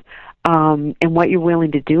want, and what you're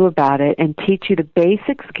willing to do about it, and teach you the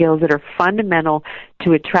basic skills that are fundamental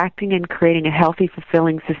to attracting and creating a healthy,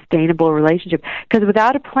 fulfilling, sustainable relationship. Because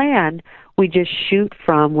without a plan, we just shoot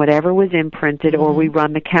from whatever was imprinted, or we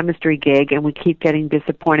run the chemistry gig and we keep getting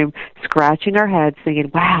disappointed, scratching our heads, thinking,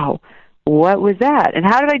 wow, what was that? And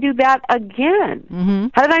how did I do that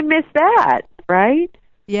again? How did I miss that, right?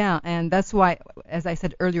 Yeah, and that's why, as I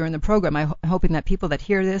said earlier in the program, I'm hoping that people that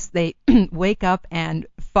hear this, they wake up and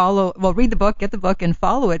read the book, get the book, and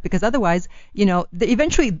follow it, because otherwise,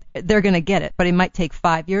 eventually they're going to get it, but it might take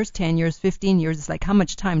 5 years, 10 years, 15 years. It's like, how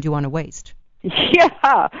much time do you want to waste?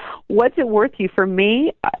 Yeah. What's it worth you? For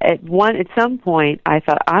me, at some point, I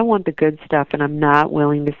thought, I want the good stuff, and I'm not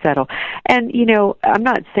willing to settle. And, I'm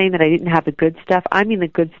not saying that I didn't have the good stuff. I mean the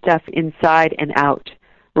good stuff inside and out,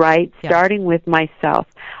 right? Yeah. Starting with myself.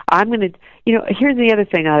 I'm going to, here's the other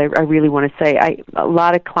thing I really want to say. A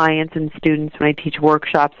lot of clients and students, when I teach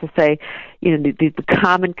workshops, will say, the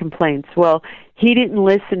common complaints, well, he didn't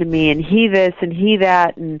listen to me, and he this, and he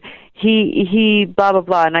that, and he blah, blah,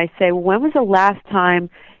 blah. And I say, well, when was the last time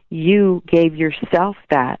you gave yourself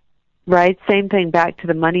that, right? Same thing, back to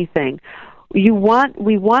the money thing. We want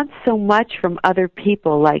so much from other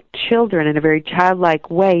people, like children, in a very childlike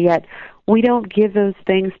way, yet we don't give those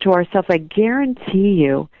things to ourselves. I guarantee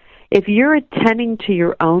you, if you're attending to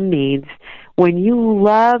your own needs, when you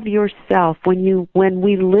love yourself, when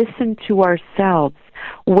we listen to ourselves,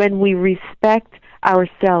 when we respect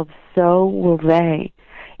ourselves, so will they.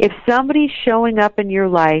 If somebody's showing up in your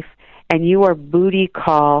life and you are booty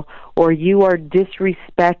call, or you are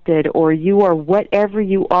disrespected, or you are whatever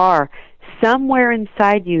you are, somewhere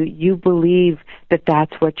inside you believe that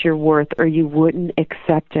that's what you're worth, or you wouldn't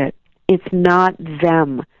accept it. It's not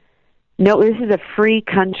them. No, this is a free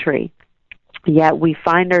country. Yet we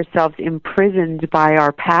find ourselves imprisoned by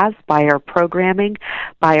our past, by our programming,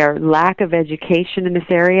 by our lack of education in this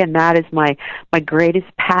area, and that is my greatest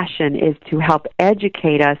passion, is to help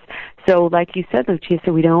educate us. So like you said, Lucia,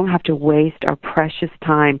 so we don't have to waste our precious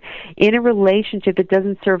time in a relationship that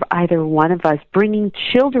doesn't serve either one of us, bringing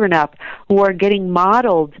children up who are getting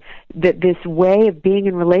modeled this way of being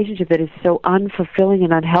in a relationship that is so unfulfilling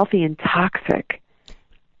and unhealthy and toxic.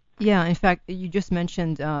 Yeah, in fact, you just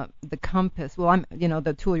mentioned the compass. Well,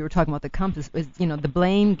 the tool you were talking about, the compass, is, the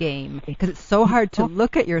blame game, because it's so hard to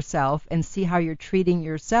look at yourself and see how you're treating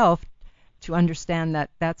yourself to understand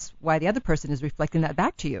that that's why the other person is reflecting that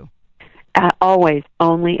back to you. Always,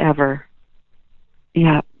 only ever.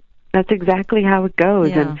 Yeah, that's exactly how it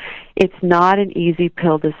goes. Yeah. And it's not an easy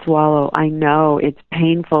pill to swallow. I know it's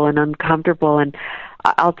painful and uncomfortable, and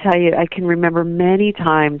I'll tell you, I can remember many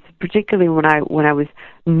times, particularly when I was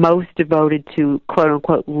most devoted to, quote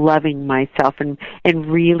unquote, loving myself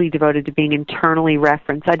and really devoted to being internally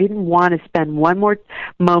referenced. I didn't want to spend one more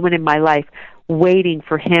moment in my life waiting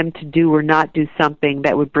for him to do or not do something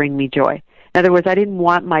that would bring me joy. In other words, I didn't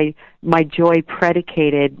want my joy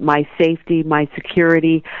predicated, my safety, my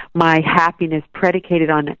security, my happiness predicated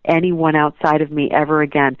on anyone outside of me ever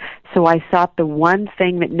again. So I sought the one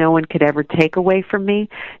thing that no one could ever take away from me,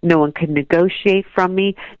 no one could negotiate from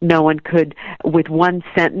me, no one could, with one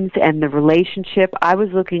sentence end the relationship. I was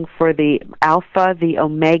looking for the alpha, the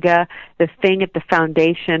omega, the thing at the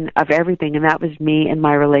foundation of everything, and that was me and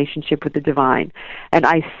my relationship with the divine. And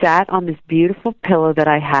I sat on this beautiful pillow that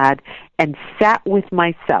I had and sat with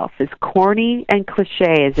myself. As corny and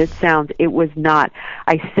cliche as it sounds, it was not.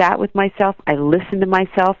 I sat with myself, I listened to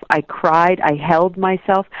myself, I cried, I held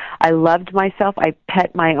myself, I loved myself, I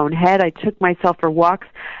pet my own head, I took myself for walks,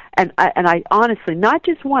 and I honestly, not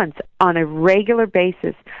just once, on a regular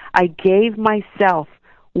basis, I gave myself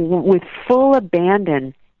with full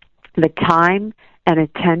abandon the time and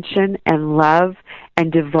attention and love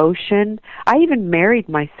and devotion. I even married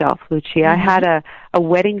myself, Lucia. Mm-hmm. I had a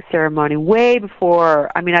wedding ceremony way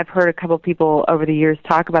before. I've heard a couple of people over the years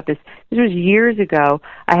talk about this. This was years ago.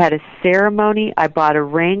 I had a ceremony. I bought a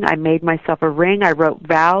ring. I made myself a ring. I wrote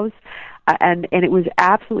vows. And it was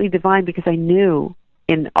absolutely divine because I knew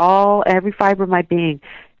in every fiber of my being,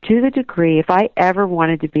 to the degree, if I ever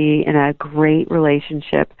wanted to be in a great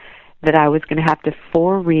relationship, that I was going to have to,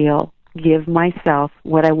 for real, give myself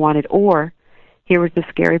what I wanted. Or, here was the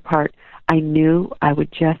scary part, I knew I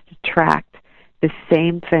would just attract the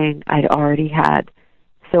same thing I'd already had.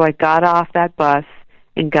 So I got off that bus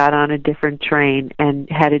and got on a different train and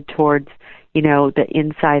headed towards, the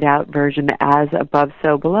inside-out version, the as above,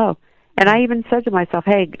 so below. And I even said to myself,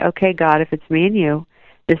 hey, okay, God, if it's me and you,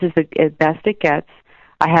 this is the best it gets.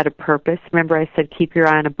 I had a purpose. Remember I said keep your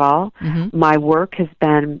eye on a ball? Mm-hmm. My work has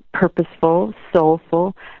been purposeful,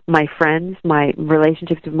 soulful. My friends, my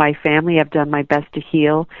relationships with my family, I've done my best to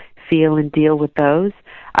heal, feel, and deal with those.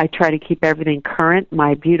 I try to keep everything current.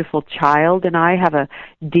 My beautiful child and I have a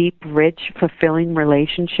deep, rich, fulfilling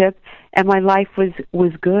relationship, and my life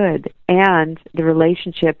was good. And the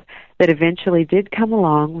relationship that eventually did come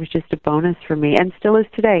along was just a bonus for me, and still is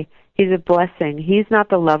today. He's a blessing. He's not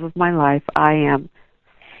the love of my life. I am.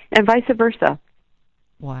 And vice versa.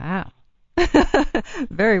 Wow.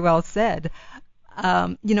 Very well said.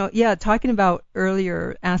 Talking about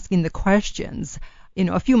earlier asking the questions,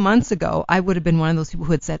 a few months ago, I would have been one of those people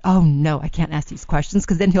who had said, oh, no, I can't ask these questions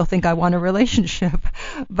because then he'll think I want a relationship.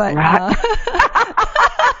 But right.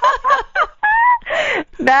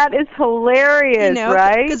 That is hilarious,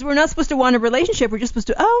 right? Because we're not supposed to want a relationship. We're just supposed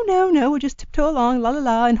to, oh, no, we'll just tiptoe along, la, la,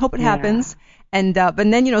 la, and hope it happens. And but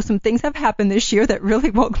then, some things have happened this year that really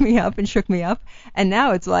woke me up and shook me up. And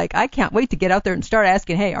now it's like, I can't wait to get out there and start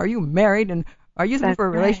asking, hey, are you married? And are you looking for a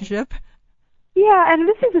relationship? Yeah, and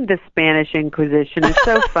this isn't the Spanish Inquisition. It's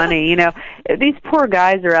so funny. These poor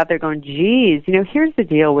guys are out there going, geez, here's the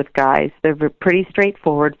deal with guys. They're pretty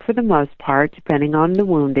straightforward for the most part, depending on the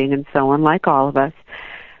wounding and so on, like all of us.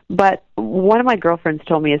 But one of my girlfriends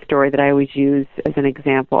told me a story that I always use as an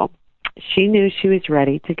example. She knew she was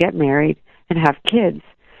ready to get married and have kids.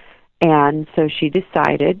 And so she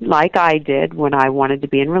decided, like I did when I wanted to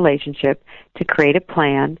be in a relationship, to create a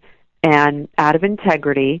plan, and out of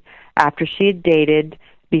integrity, after she had dated,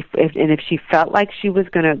 and if she felt like she was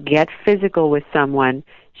going to get physical with someone,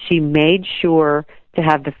 she made sure to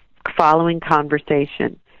have the following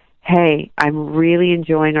conversation. Hey, I'm really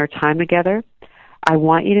enjoying our time together. I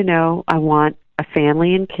want you to know I want a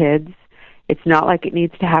family and kids. It's not like it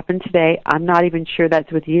needs to happen today. I'm not even sure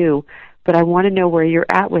that's with you, but I want to know where you're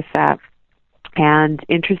at with that. And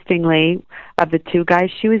interestingly, of the two guys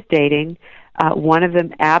she was dating, one of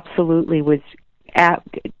them absolutely was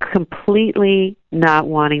completely not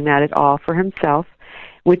wanting that at all for himself,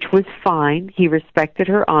 which was fine. He respected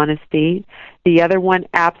her honesty. The other one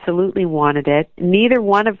absolutely wanted it. Neither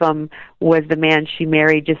one of them was the man she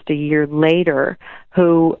married just a year later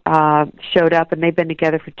who showed up, and they've been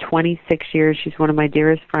together for 26 years. She's one of my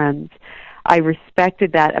dearest friends. I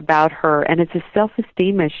respected that about her, and it's a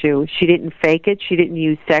self-esteem issue. She didn't fake it. She didn't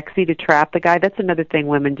use sexy to trap the guy. That's another thing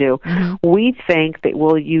women do. Mm-hmm. We think that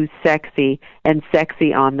we'll use sexy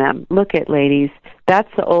on them. Look at ladies. That's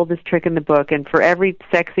the oldest trick in the book, and for every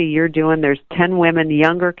sexy you're doing, there's 10 women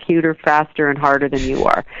younger, cuter, faster, and harder than you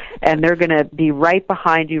are, and they're going to be right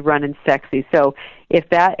behind you running sexy. So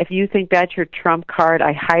if you think that's your trump card,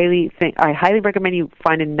 I highly recommend you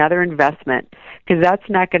find another investment, because that's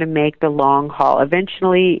not going to make the long haul.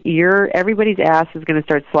 Eventually, everybody's ass is going to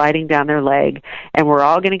start sliding down their leg, and we're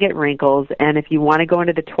all going to get wrinkles. And if you want to go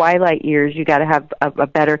into the twilight years, you got to have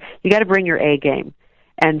you got to bring your A game.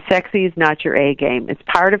 And sexy is not your A game. It's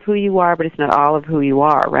part of who you are, but it's not all of who you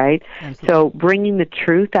are, right? Absolutely. So bringing the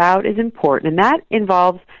truth out is important, and that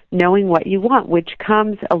involves knowing what you want, which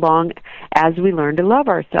comes along as we learn to love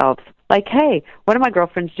ourselves. Like, hey, one of my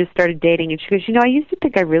girlfriends just started dating, and she goes, I used to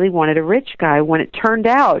think I really wanted a rich guy. When it turned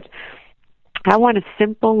out, I want a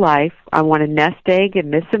simple life. I want a nest egg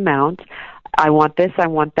in this amount. I want this, I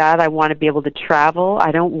want that, I want to be able to travel.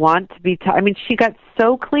 I don't want to be she got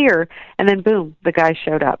so clear, and then boom, the guy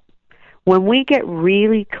showed up. When we get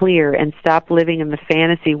really clear and stop living in the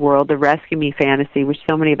fantasy world, the rescue me fantasy, which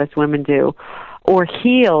so many of us women do, or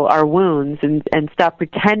heal our wounds and stop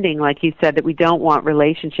pretending, like you said, that we don't want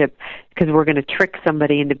relationship because we're going to trick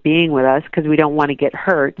somebody into being with us because we don't want to get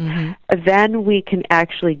hurt, then we can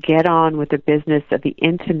actually get on with the business of the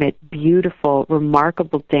intimate, beautiful,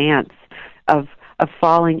 remarkable dance of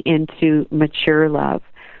falling into mature love,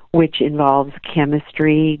 which involves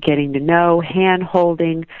chemistry, getting to know,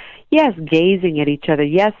 hand-holding, yes, gazing at each other,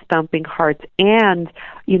 yes, thumping hearts, and,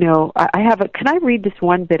 can I read this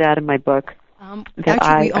one bit out of my book that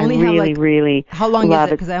actually, I really how long love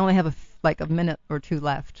is it? Because I only have a minute or two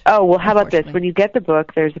left. Oh, well, how about this? When you get the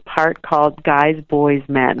book, there's a part called Guys, Boys,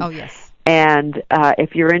 Men. Oh, yes. And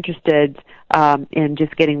if you're interested in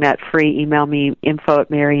just getting that free, email me,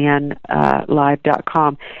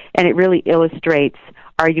 info@MaryanneLive.com. And it really illustrates,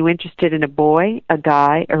 are you interested in a boy, a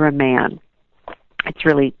guy, or a man? It's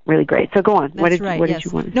really, really great. So go on. That's what did you want to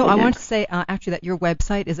say? No, I want to say actually that your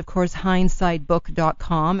website is, of course,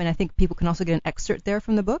 hindsightbook.com, and I think people can also get an excerpt there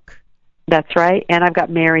from the book. That's right. And I've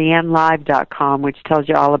got MaryanneLive.com, which tells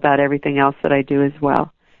you all about everything else that I do as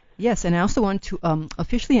well. Yes, and I also want to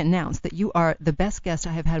officially announce that you are the best guest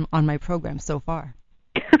I have had on my program so far.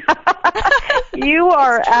 You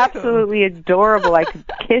are absolutely adorable. I could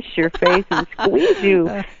kiss your face and squeeze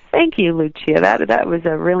you. Thank you, Lucia. That was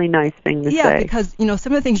a really nice thing to say. Yeah, because, some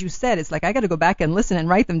of the things you said, it's like I got to go back and listen and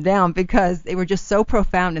write them down because they were just so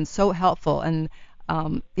profound and so helpful. And,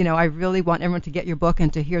 I really want everyone to get your book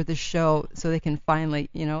and to hear this show so they can finally,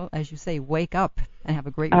 as you say, wake up and have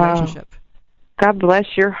a great relationship. God bless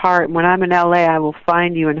your heart. When I'm in LA, I will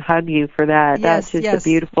find you and hug you for that. Yes, That's just a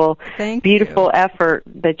beautiful effort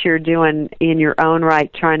that you're doing in your own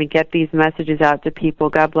right, trying to get these messages out to people.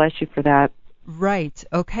 God bless you for that. Right.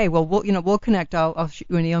 Okay. Well, we'll connect. I'll shoot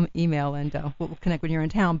you an email and we'll connect when you're in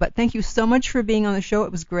town. But thank you so much for being on the show.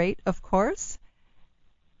 It was great, of course.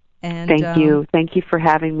 And thank you. Thank you for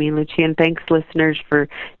having me, Lucia, and thanks, listeners, for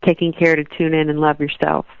taking care to tune in and love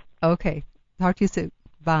yourself. Okay. Talk to you soon.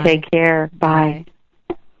 Bye. Take care. Bye.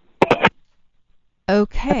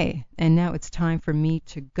 Okay, and now it's time for me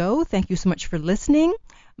to go. Thank you so much for listening.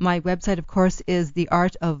 My website, of course, is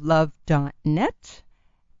theartoflove.net.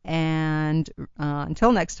 And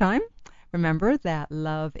until next time, remember that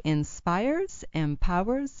love inspires,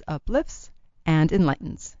 empowers, uplifts, and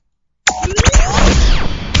enlightens.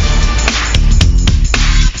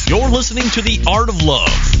 You're listening to The Art of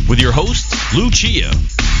Love with your host, Lucia,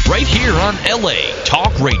 right here on LA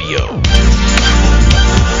Talk Radio.